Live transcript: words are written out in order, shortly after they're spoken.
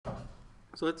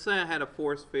So let's say I had a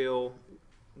force field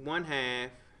 1/2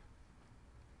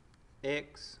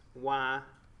 x, y,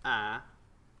 I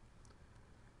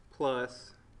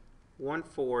plus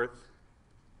 1/4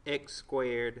 x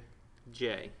squared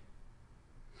j.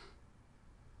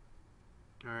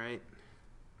 Alright.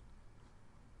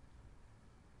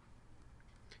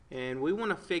 And we want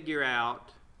to figure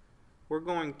out, we're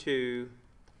going to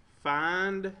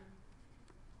find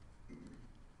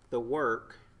the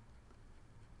work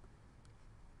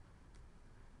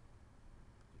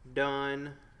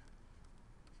done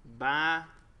by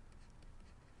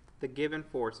the given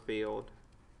force field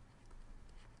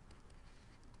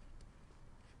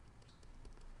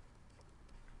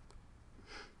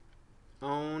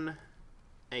on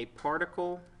a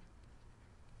particle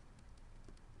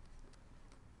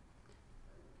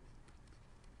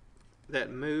that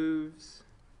moves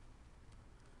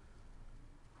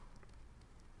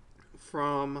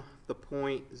from the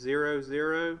point 0,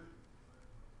 0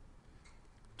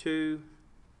 to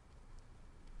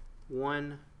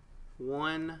 1,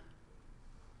 1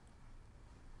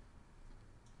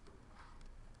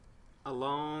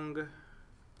 along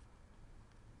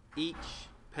each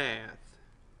path.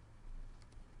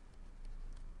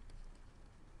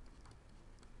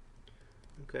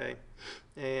 Okay,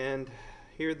 and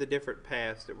here are the different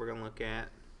paths that we're going to look at.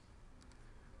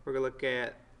 We're going to look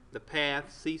at the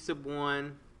path C sub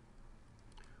 1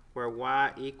 where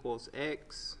y equals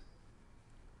x,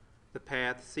 the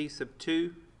path C sub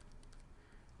 2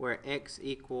 where x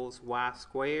equals y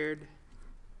squared,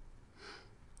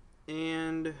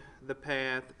 and the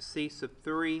path C sub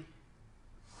 3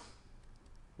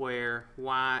 where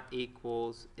y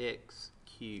equals x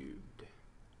cubed.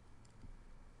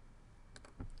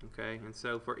 Okay, and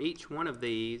so for each one of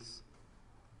these,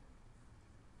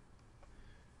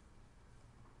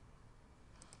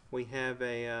 we have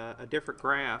a different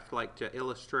graph like to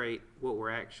illustrate what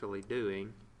we're actually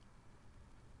doing.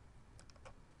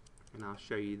 And I'll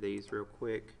show you these real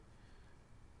quick.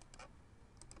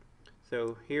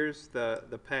 So here's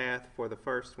the path for the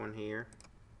first one here.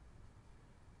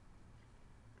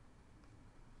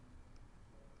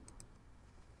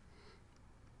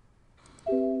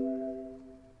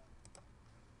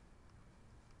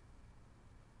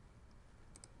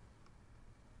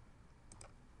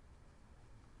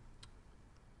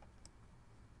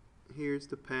 Here's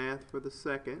the path for the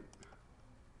second.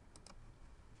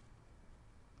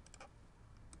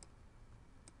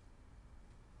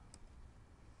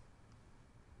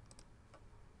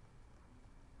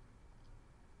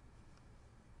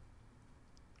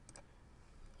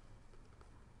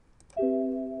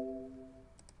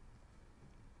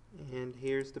 And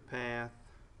here's the path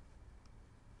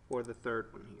for the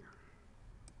third one here.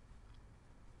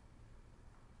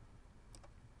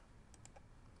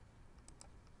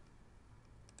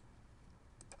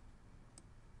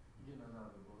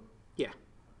 Yeah.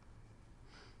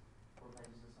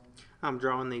 I'm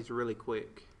drawing these really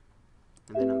quick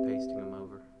and then I'm pasting them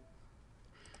over.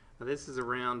 Now this is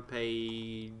around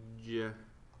page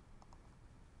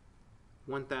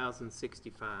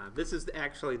 1065. This is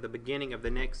actually the beginning of the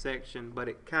next section, but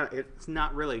it's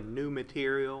not really new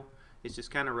material. It's just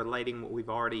kind of relating what we've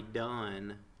already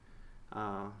done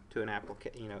to an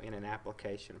in an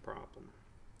application problem.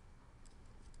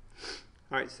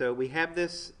 All right, so we have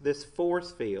this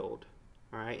force field.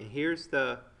 All right, and here's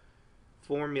the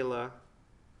formula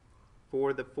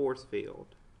for the force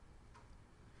field.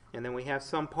 And then we have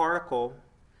some particle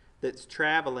that's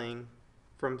traveling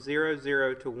from 0,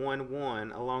 0 to 1,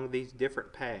 1 along these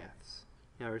different paths.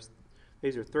 Now,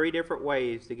 these are three different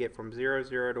ways to get from 0,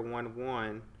 0 to 1,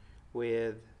 1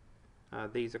 with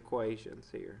these equations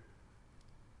here.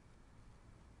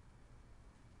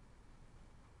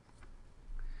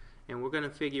 And we're going to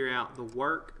figure out the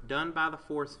work done by the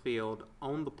force field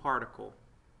on the particle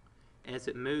as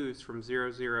it moves from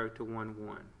 0, 0 to 1,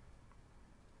 1.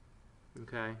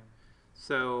 Okay,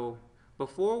 so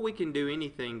before we can do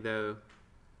anything though,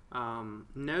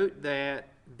 note that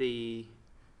the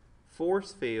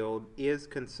force field is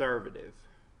conservative,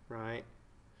 right?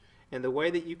 And the way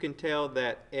that you can tell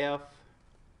that F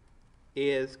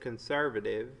is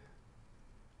conservative,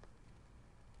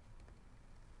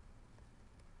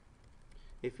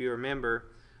 if you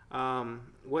remember,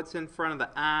 what's in front of the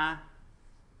I,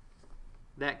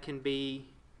 that can be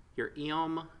your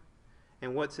M,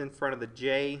 and what's in front of the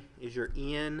J is your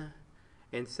N.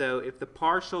 And so if the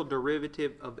partial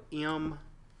derivative of M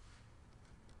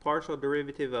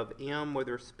with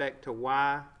respect to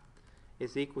Y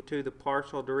is equal to the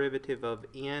partial derivative of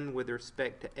N with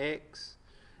respect to X,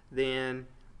 then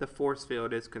the force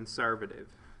field is conservative.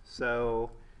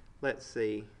 So let's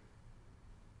see.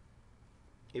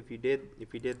 if you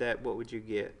did that, what would you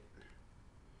get?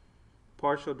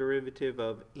 Partial derivative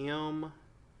of m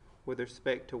with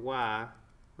respect to y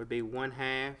would be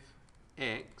 1/2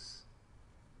 x,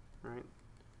 right?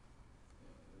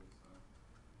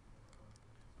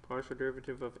 Partial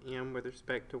derivative of m with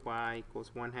respect to y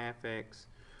equals 1/2 x.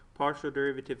 Partial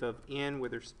derivative of n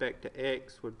with respect to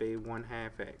x would be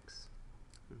 1/2 x.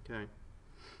 Okay.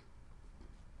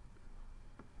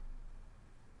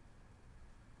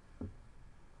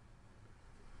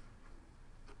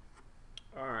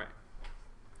 Alright.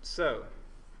 So,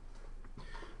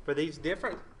 for these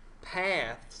different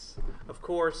paths, of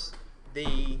course,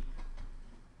 the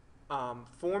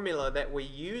formula that we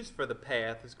use for the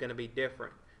path is going to be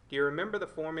different. Do you remember the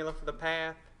formula for the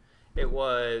path? It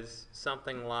was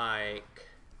something like,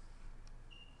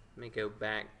 let me go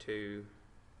back to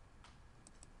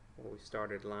when we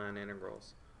started line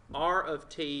integrals. R of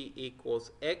t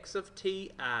equals x of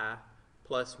ti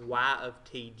plus y of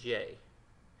tj,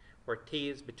 where t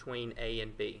is between a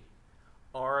and b.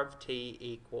 R of t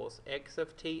equals x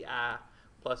of ti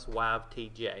plus y of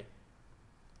tj.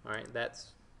 Alright,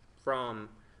 that's from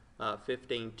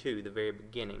 15.2, the very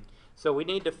beginning. So we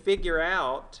need to figure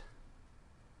out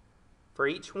for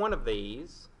each one of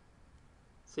these,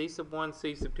 C sub 1,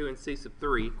 C sub 2, and C sub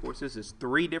 3. Of course, this is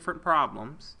 3 different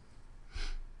problems.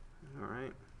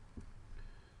 Alright.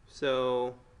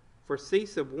 So for C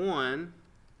sub 1,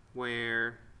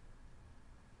 where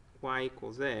y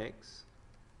equals x,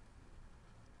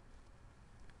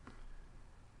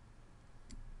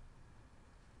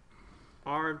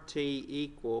 R of t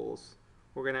equals,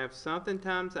 we're going to have something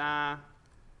times I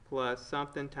plus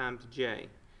something times j.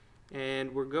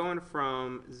 And we're going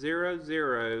from 0,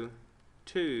 0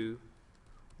 to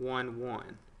 1,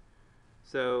 1.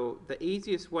 So the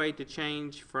easiest way to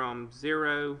change from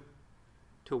 0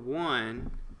 to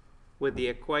 1 with the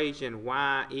equation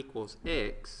y equals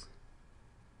x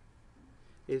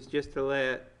is just to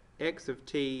let x of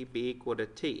t be equal to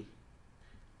t.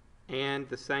 And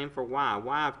the same for y.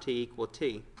 Y of t equal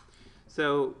t.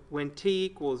 So when t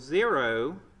equals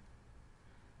 0,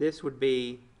 this would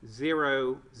be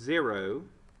 0, 0.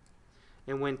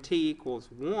 And when t equals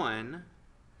 1,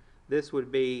 this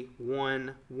would be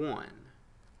 1, 1.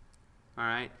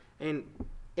 Alright? And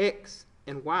x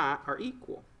and y are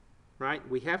equal. Right?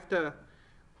 We have to,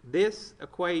 this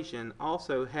equation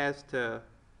also has to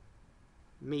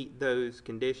meet those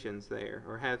conditions there,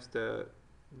 or has to,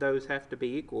 those have to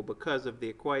be equal because of the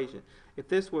equation. If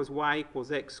this was y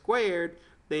equals x squared,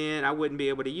 then I wouldn't be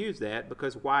able to use that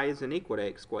because y isn't equal to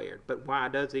x squared, but y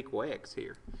does equal x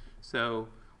here. So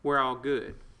we're all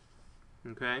good.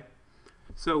 Okay?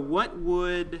 So what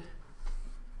would,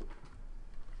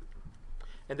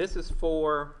 and this is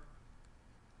for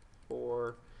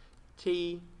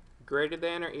t greater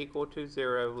than or equal to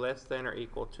 0, less than or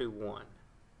equal to 1.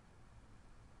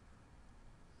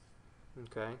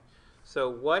 Okay? So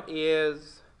what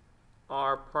is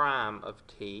r prime of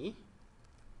t?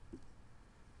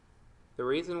 The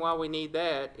reason why we need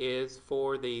that is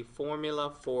for the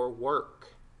formula for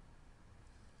work,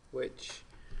 which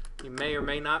you may or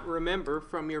may not remember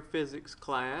from your physics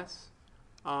class.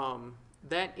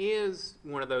 That is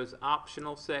one of those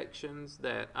optional sections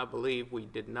that I believe we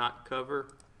did not cover.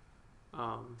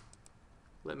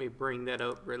 Let me bring that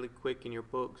up really quick in your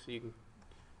book so you can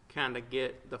kind of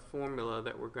get the formula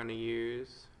that we're going to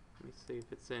use. Let me see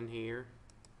if it's in here.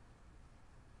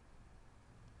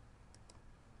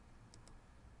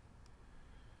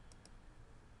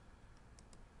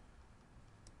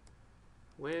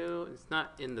 Well, it's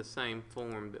not in the same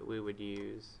form that we would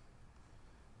use.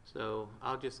 So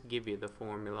I'll just give you the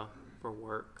formula for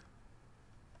work.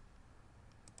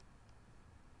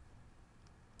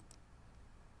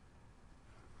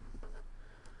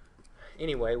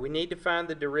 Anyway, we need to find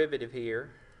the derivative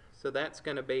here. So that's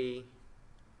going to be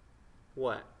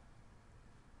what?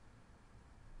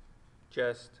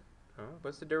 Just,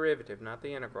 what's the derivative, not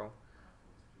the integral?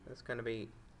 That's going to be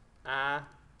I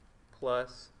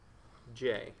plus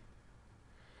j.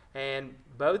 And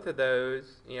both of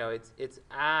those, you know, it's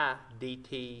I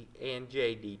dt and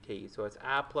j dt. So it's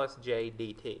I plus j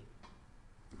dt.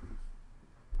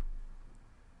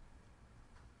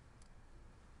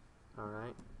 All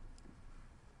right.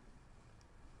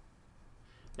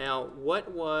 Now,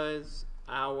 what was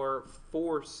our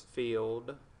force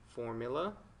field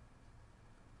formula?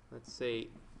 Let's see.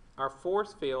 Our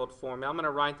force field formula, I'm going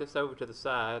to write this over to the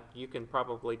side. You can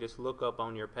probably just look up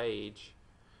on your page.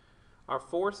 Our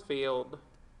force field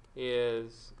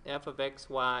is f of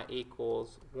xy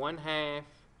equals 1/2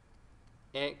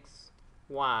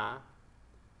 xy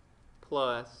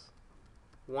plus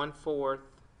 1/4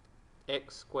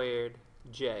 x squared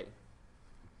j.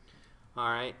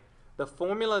 Alright, the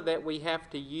formula that we have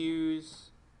to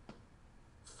use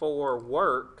for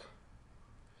work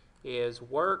is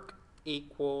work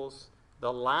equals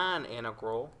the line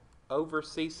integral over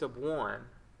c sub 1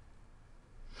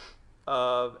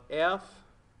 of f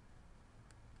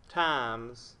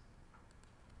times,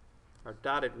 or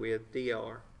dotted with,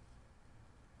 dr.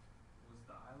 Was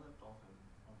the I left off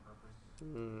on purpose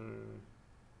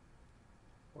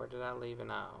Where did I leave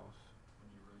an I off?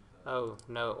 when you wrote that? Oh,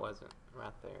 no, it wasn't.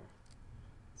 Right there.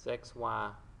 It's x,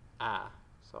 y, I.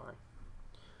 Sorry.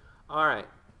 All right.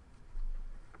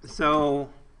 So,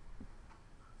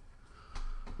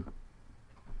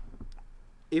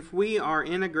 if we are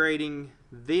integrating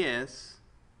this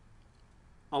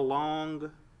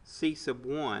along c sub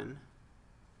 1,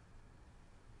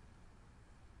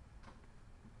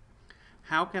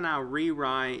 how can I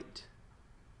rewrite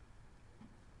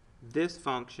this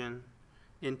function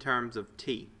in terms of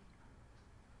t?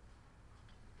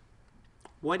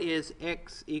 What is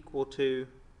x equal to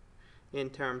in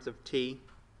terms of t?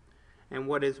 And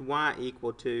what is y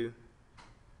equal to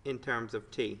in terms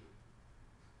of t?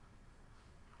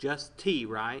 Just t,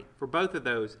 right? For both of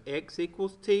those, x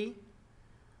equals t,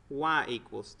 y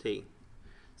equals t.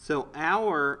 So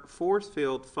our force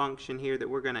field function here that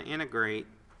we're going to integrate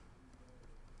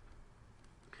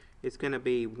is going to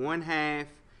be 1/2,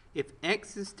 if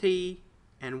x is t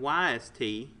and y is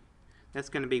t, that's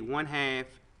going to be 1/2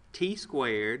 t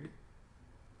squared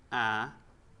I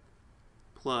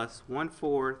plus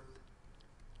 1/4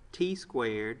 t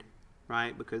squared,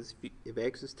 right? Because if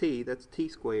x is t, that's t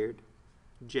squared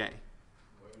j.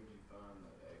 Where did you find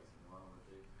that x and y were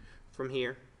t? From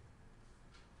here,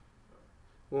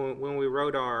 when we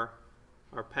wrote our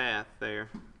path there.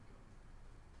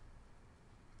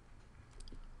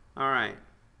 Alright,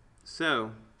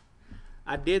 so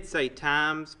I did say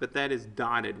times, but that is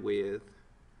dotted with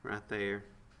right there.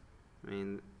 I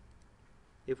mean,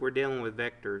 if we're dealing with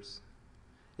vectors,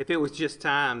 if it was just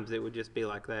times, it would just be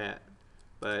like that.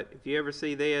 But if you ever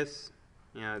see this,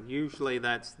 you know, usually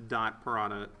that's dot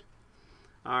product.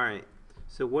 Alright,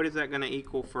 so what is that going to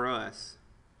equal for us?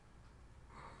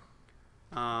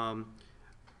 Dot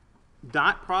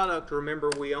product, remember,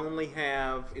 we only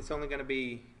have, it's only going to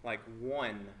be like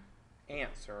one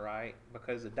answer, right?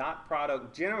 Because a dot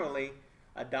product, generally,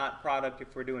 a dot product,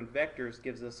 if we're doing vectors,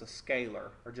 gives us a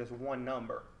scalar, or just one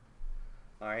number.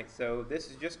 Alright, so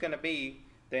this is just going to be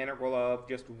the integral of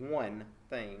just one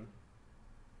thing.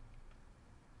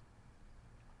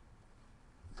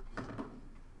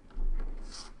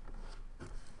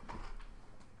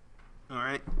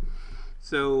 Alright,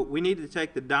 so we need to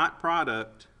take the dot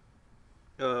product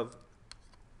of,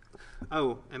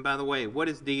 oh, and by the way, what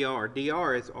is dr?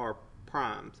 Dr is r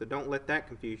prime, so don't let that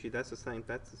confuse you. That's the same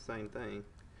thing.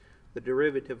 The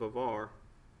derivative of r,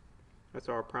 that's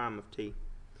r prime of t.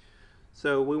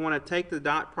 So we want to take the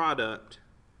dot product.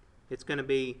 It's going to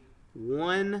be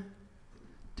 1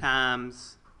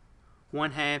 times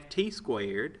 1/2 t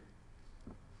squared.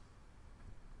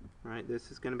 Right,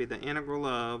 this is going to be the integral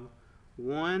of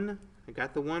 1, I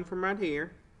got the 1 from right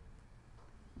here,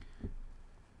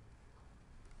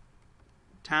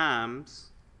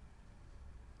 times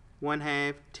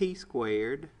 1/2 t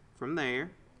squared from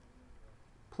there,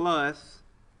 plus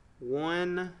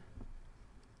 1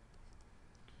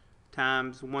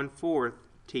 times 1/4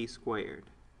 t squared.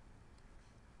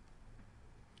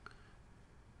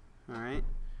 Alright.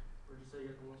 Where did you say you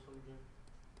got the ones from again?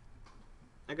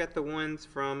 I got the ones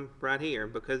from right here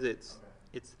because it's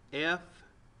f,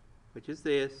 which is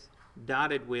this,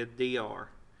 dotted with dr.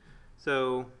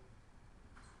 So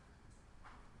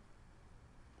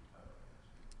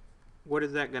what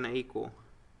is that going to equal?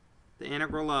 The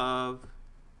integral of,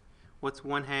 what's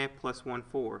 1/2 plus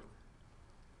 1/4?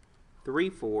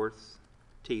 3/4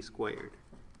 t squared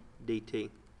dt.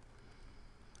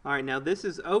 Alright, now this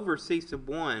is over c sub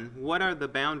 1. What are the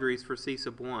boundaries for c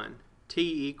sub 1?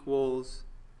 T equals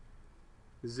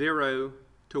 0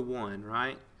 to 1,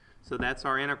 right? So that's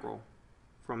our integral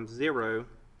from 0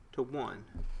 to 1.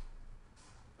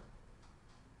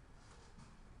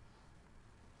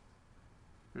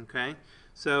 Okay,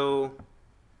 so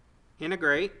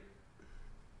integrate.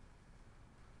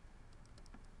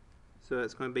 So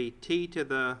it's going to be t to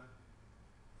the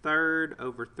third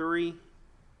over 3,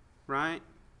 right?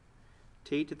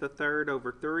 T to the third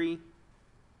over 3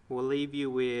 will leave you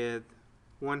with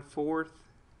 1/4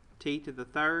 t to the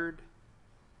third,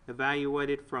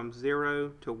 evaluated from 0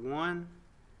 to 1,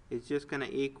 is just going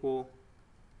to equal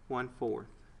 1/4.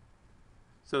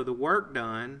 So the work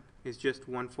done is just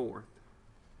 1/4.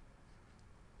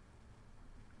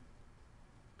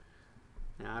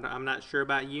 Now, I'm not sure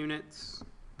about units.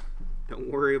 Don't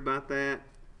worry about that.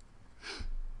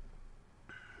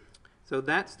 So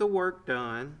that's the work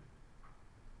done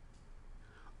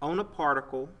on a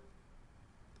particle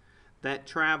that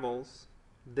travels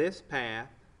this path,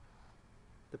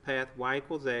 the path y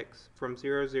equals x, from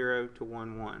 0, 0 to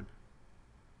 1, 1.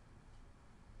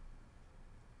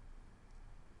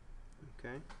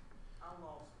 Okay? I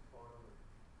lost the part of it.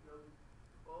 No.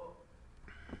 Oh.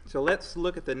 So let's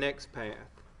look at the next path.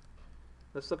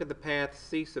 Let's look at the path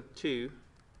c sub 2,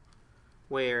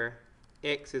 where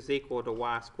x is equal to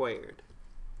y squared.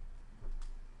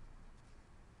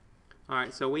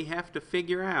 Alright, so we have to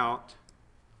figure out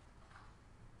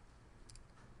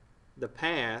the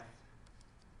path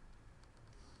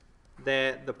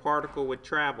that the particle would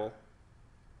travel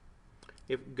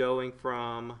if going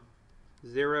from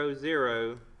 0,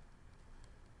 0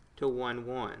 to 1,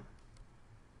 1.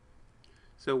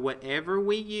 So whatever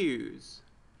we use,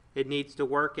 it needs to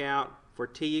work out for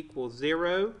t equals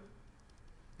 0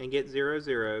 and get 0,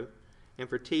 0. And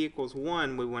for t equals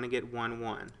 1, we want to get 1,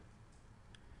 1.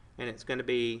 And it's going to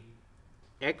be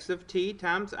x of t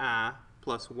times I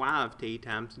plus y of t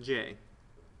times j.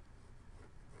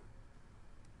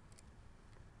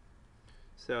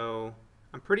 So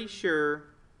I'm pretty sure,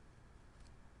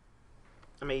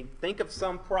 think of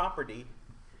some property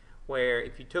where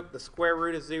if you took the square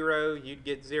root of 0, you'd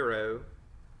get 0,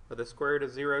 or the square root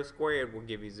of 0 squared will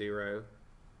give you 0.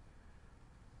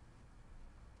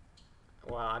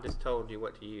 Well, I just told you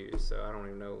what to use, so I don't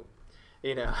even know.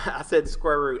 You know, I said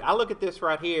square root. I look at this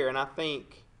right here and I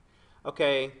think,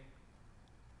 okay,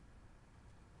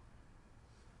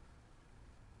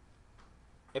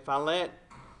 if I let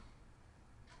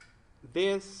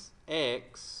this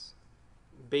x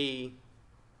be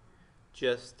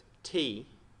just t,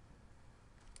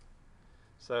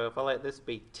 so if I let this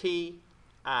be ti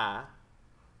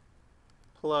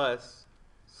plus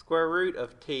square root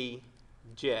of t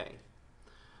j.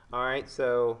 Alright,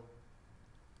 so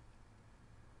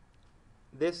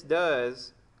this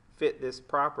does fit this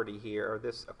property here, or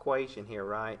this equation here,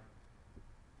 right?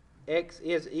 X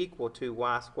is equal to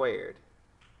y squared.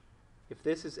 If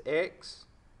this is x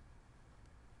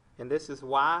and this is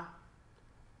y,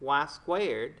 y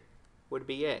squared would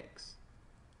be x,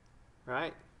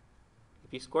 right?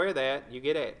 If you square that, you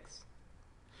get x.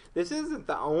 This isn't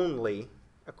the only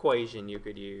equation you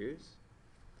could use,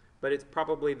 but it's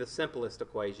probably the simplest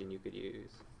equation you could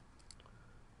use.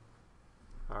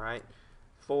 Alright,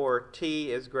 for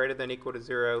t is greater than or equal to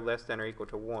 0, less than or equal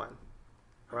to 1.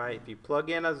 Right? If you plug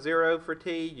in a 0 for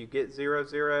t, you get 0,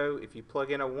 0. If you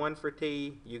plug in a 1 for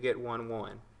t, you get 1,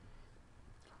 1.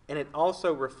 And it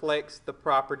also reflects the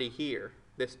property here,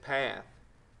 this path,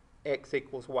 x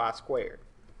equals y squared.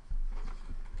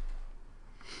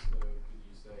 So could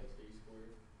you say t squared?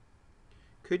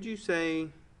 Could you say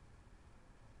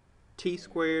t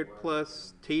squared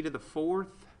plus t to the 4th?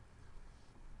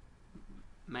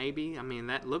 Maybe.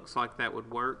 That looks like that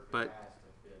would work, but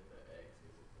It has to fit the x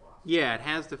equals y. yeah, it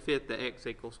has to fit the x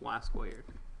equals y squared.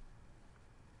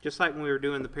 Just like when we were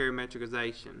doing the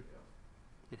parametricization.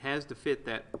 It has to fit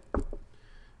that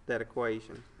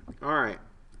equation. Alright.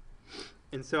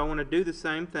 And so I want to do the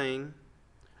same thing.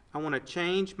 I want to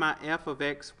change my f of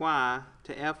xy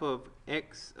to f of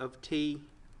x of t,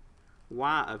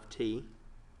 y of t.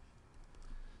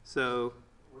 So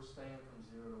We're staying from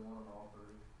 0 to 1 on all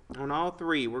three. on all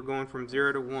three, we're going from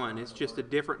 0 to 1. It's just a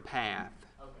different path.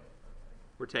 Okay.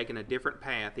 We're taking a different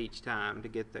path each time to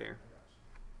get there.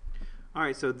 I got you.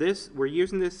 Alright, so we're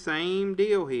using this same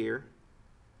deal here.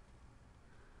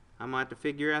 I'm going to have to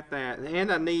figure out that.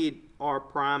 And I need r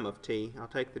prime of t. I'll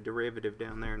take the derivative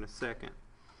down there in a second.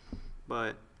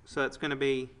 But, so it's going to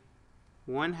be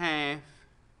 1/2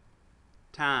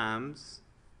 times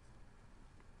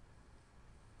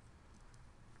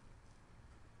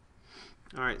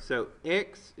alright, so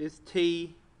x is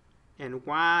t and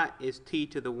y is t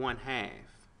to the 1/2.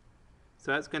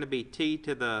 So that's going to be t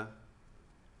to the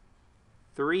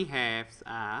 3/2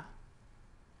 I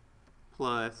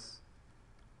plus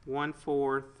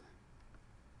 1/4.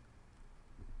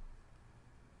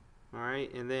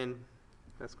 Alright, and then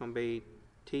that's going to be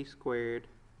t squared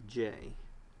j.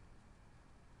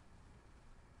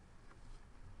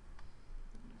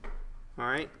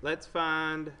 Alright, let's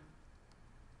find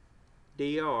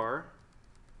dr,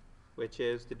 which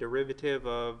is the derivative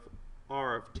of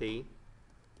r of t.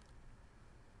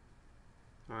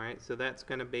 Alright, so that's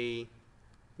going to be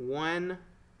 1I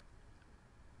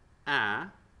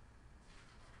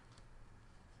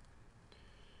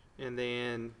and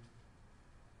then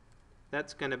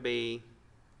that's going to be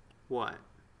what?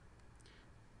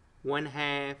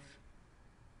 1/2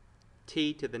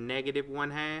 t to the negative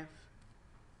 1/2.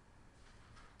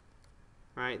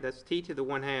 Right, that's t to the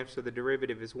 1/2, so the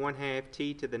derivative is 1/2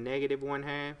 t to the negative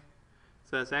 1/2.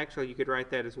 So that's actually, you could write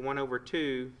that as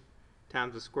 1/2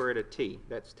 times the square root of t.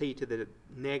 That's t to the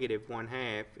negative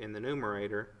 1/2 in the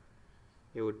numerator.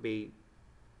 It would be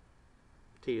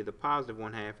t to the positive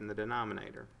 1/2 in the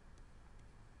denominator.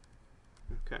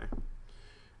 Okay.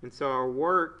 And so our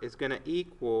work is going to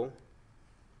equal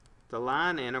the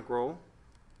line integral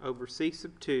over c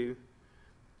sub 2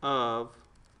 of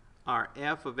our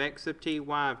f of x sub t,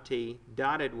 y of t,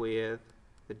 dotted with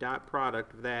the dot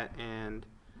product of that and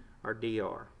our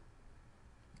dr.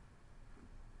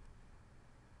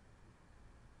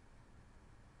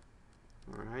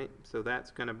 Alright, so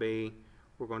that's going to be,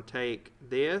 we're going to take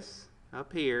this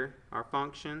up here, our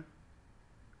function,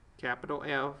 capital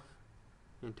F,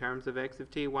 in terms of x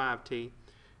of t, y of t,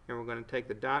 and we're going to take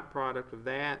the dot product of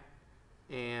that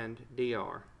and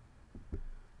dr.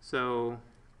 So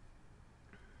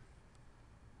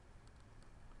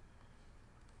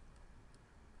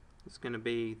it's going to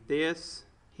be this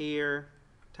here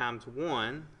times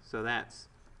 1, so that's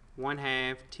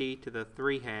 1/2 t to the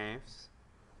 3/2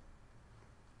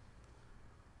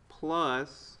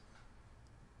 plus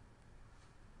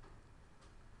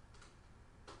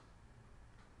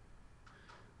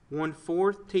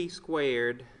 1/4 t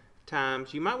squared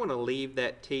times, you might want to leave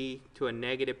that t to a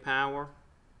negative power,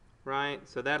 right?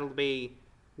 So that'll be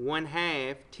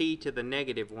 1/2 t to the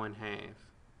negative 1/2.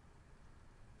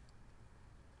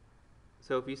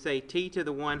 So if you say t to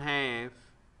the 1/2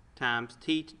 times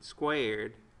t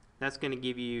squared, that's going to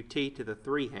give you t to the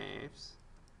 3/2.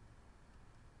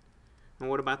 And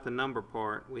what about the number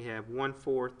part? We have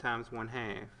 1/4 times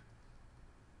 1/2.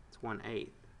 It's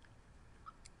 1/8.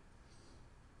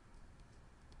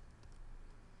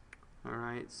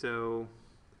 Alright, so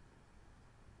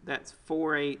that's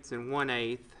 4/8 and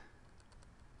 1/8.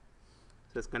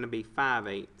 So it's going to be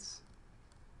 5/8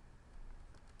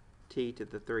 t to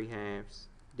the 3/2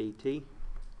 dt.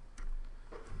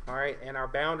 Alright, and our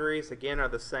boundaries again are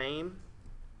the same.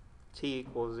 T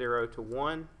equals 0 to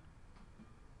 1.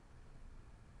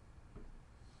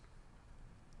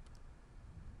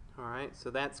 Alright,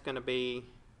 so that's going to be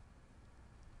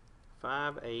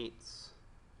 5/8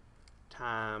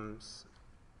 times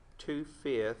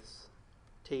 2/5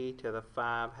 t to the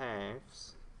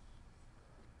 5/2.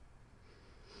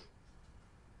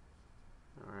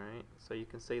 Alright, so you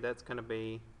can see that's going to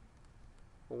be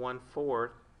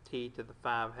 1/4 t to the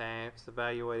 5/2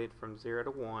 evaluated from 0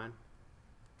 to 1,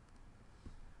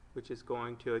 which is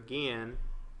going to again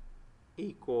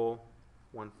equal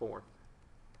 1/4.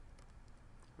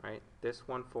 Right, this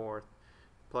 1/4,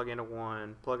 plug in a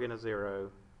 1, plug in a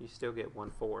 0, you still get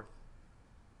 1/4.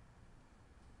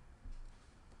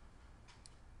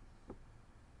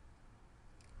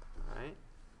 Alright.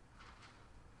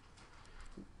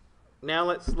 Now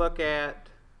let's look at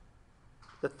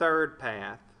the third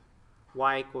path,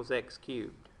 y equals x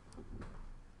cubed.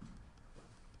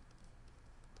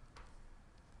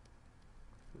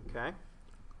 Okay,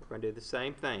 we're going to do the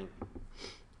same thing.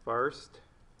 First,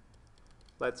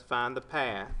 let's find the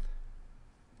path.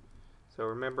 So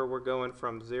remember, we're going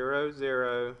from 0,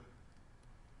 0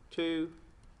 to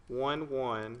 1,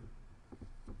 1,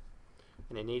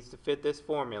 and it needs to fit this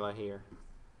formula here.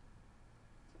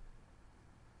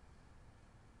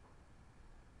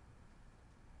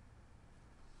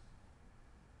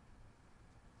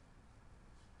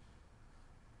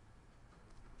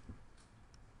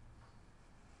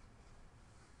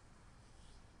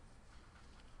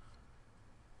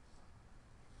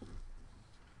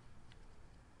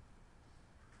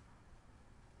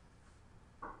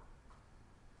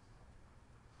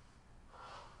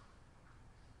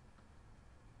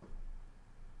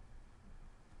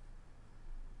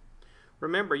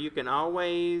 Remember, you can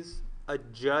always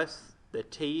adjust the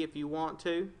t if you want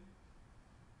to.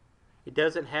 It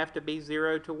doesn't have to be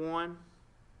 0 to 1.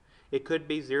 It could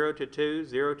be 0 to 2,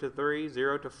 0 to 3,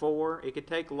 0 to 4. It could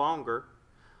take longer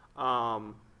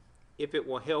if it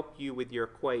will help you with your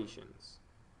equations.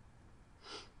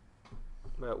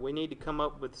 But we need to come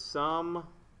up with some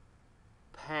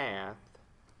path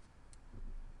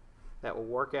that will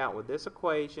work out with this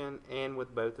equation and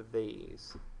with both of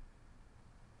these.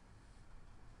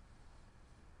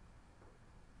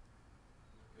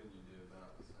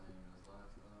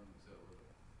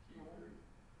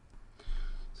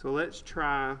 So let's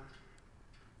try,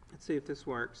 let's see if this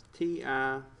works. Ti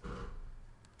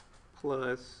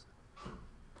plus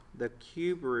the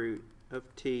cube root of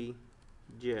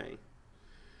tj.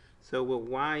 So will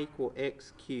y equal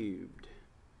x cubed?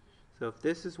 So if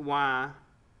this is y,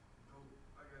 Nope,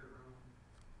 I got it wrong.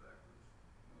 Backwards.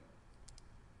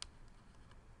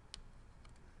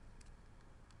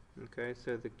 Okay,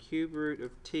 so the cube root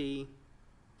of t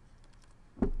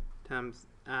times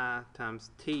I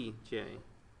times tj.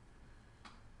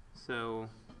 So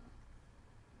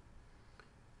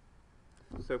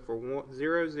for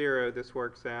 0, 0, this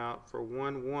works out. For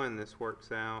 1, 1, this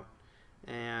works out.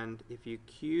 And if you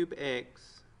cube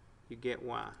x, you get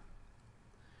y.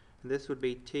 This would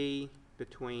be t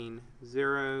between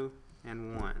 0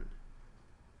 and 1.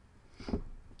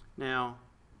 Now,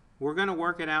 we're going to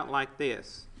work it out like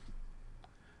this.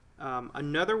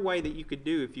 Another way that you could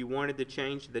do if you wanted to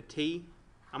change the t,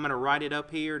 I'm going to write it up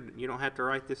here, you don't have to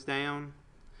write this down,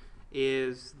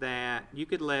 is that you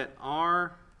could let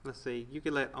r, let's see, you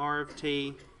could let r of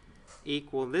t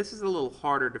equal, this is a little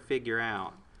harder to figure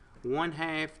out,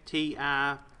 1/2 ti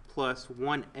plus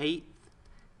 1/8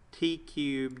 t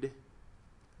cubed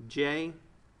j,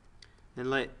 and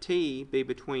let t be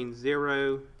between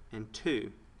 0 and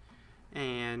 2.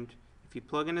 And if you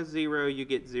plug in a 0, you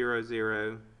get 0,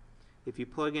 0. If you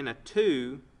plug in a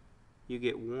 2, you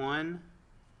get 1,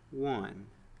 1.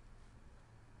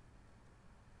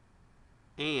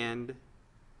 And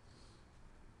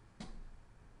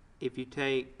if you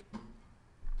take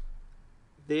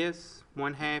this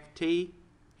 1/2 t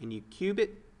and you cube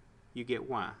it, you get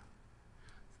y.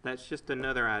 That's just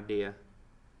another idea.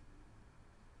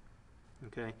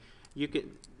 Okay,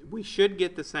 we should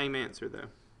get the same answer though.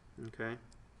 Okay,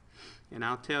 and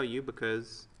I'll tell you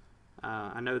because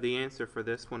I know the answer for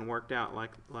this one worked out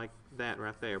like that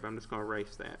right there, but I'm just going to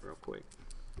erase that real quick.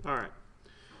 All right,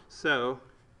 so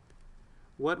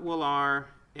what will our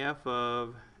f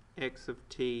of x of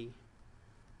t,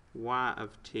 y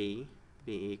of t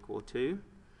be equal to?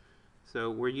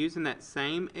 So we're using that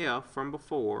same f from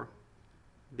before,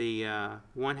 the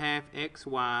 1/2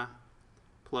 xy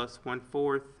plus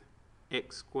 1/4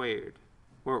 x squared,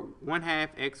 or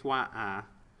 1/2 xyi.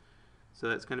 So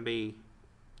that's going to be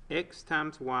x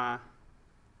times y,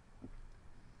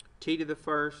 t to the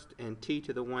first and t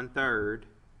to the 1/3,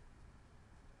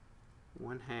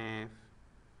 1/2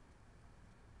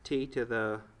 t to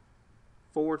the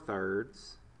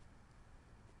 4/3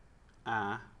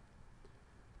 I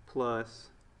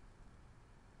plus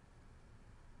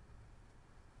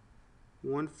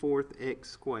 1/4 x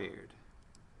squared.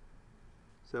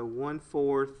 So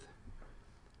 1/4,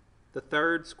 the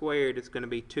third squared is going to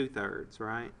be 2/3,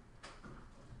 right?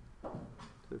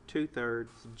 So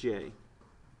 2/3 j.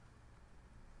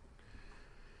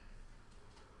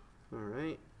 All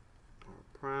right, our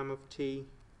prime of t,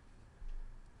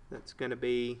 that's going to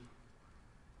be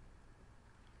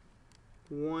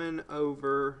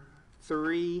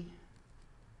 1/3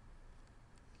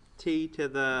 t to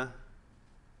the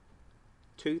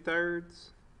 2/3.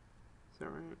 Is that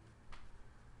right?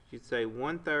 You'd say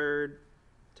 1/3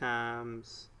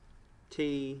 times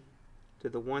t to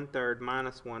the 1/3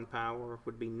 minus 1 power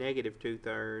would be negative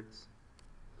 2/3.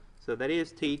 So that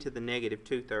is t to the negative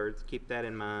 2/3. Keep that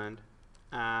in mind.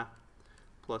 I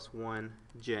plus 1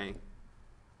 j.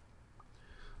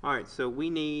 All right, so we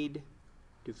need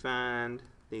to find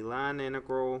the line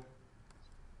integral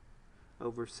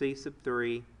over c sub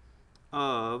 3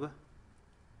 of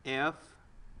f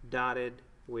dotted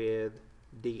with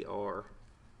dr.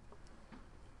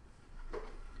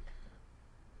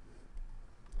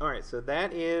 Alright, so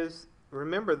that is,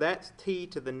 remember that's t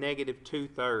to the negative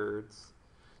 2/3.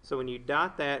 So when you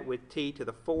dot that with t to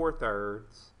the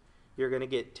 4/3, you're going to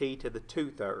get t to the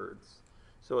 2/3.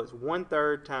 So it's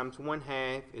 1/3 times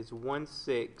 1/2 is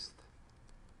 1/6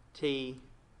 t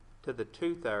to the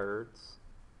 2/3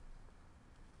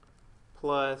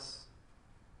 plus,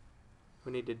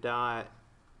 we need to dot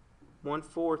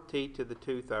 1/4 t to the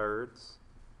 2/3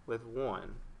 with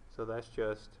 1. So that's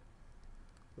just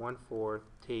 1/4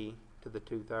 t to the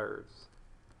 2/3.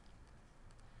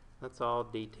 That's all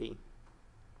dt.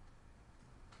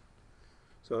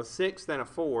 So a 1/6 and a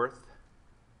 1/4,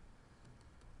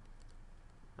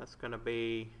 that's going to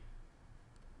be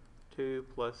 2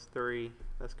 plus 3,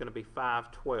 that's going to be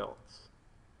 5/12.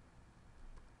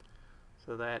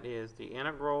 So that is the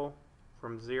integral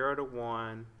from 0 to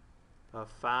 1 of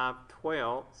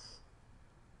 5/12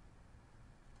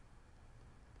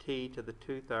 t to the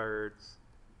 2/3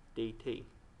 dt.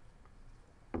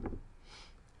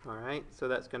 Alright, so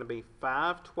that's going to be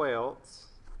 5/12.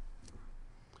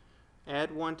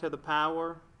 Add 1 to the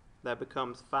power, that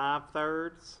becomes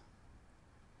 5/3.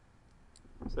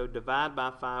 So divide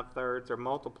by 5/3 or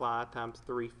multiply times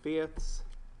 3/5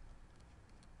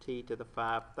 t to the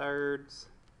 5/3,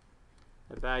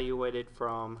 evaluated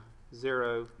from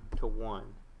 0 to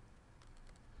 1.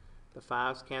 The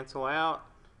 5's cancel out.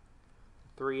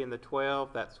 3 and the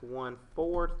 12, that's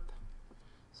 1/4.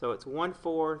 So it's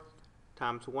 1/4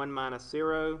 times 1 minus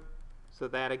 0, so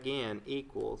that again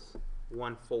equals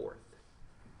 1/4.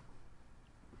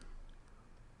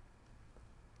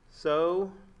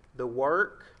 So the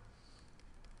work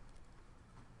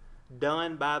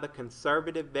done by the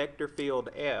conservative vector field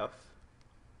F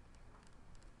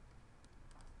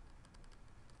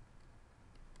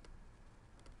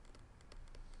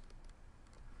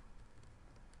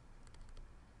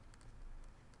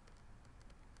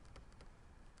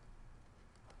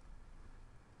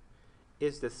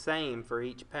is the same for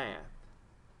each path.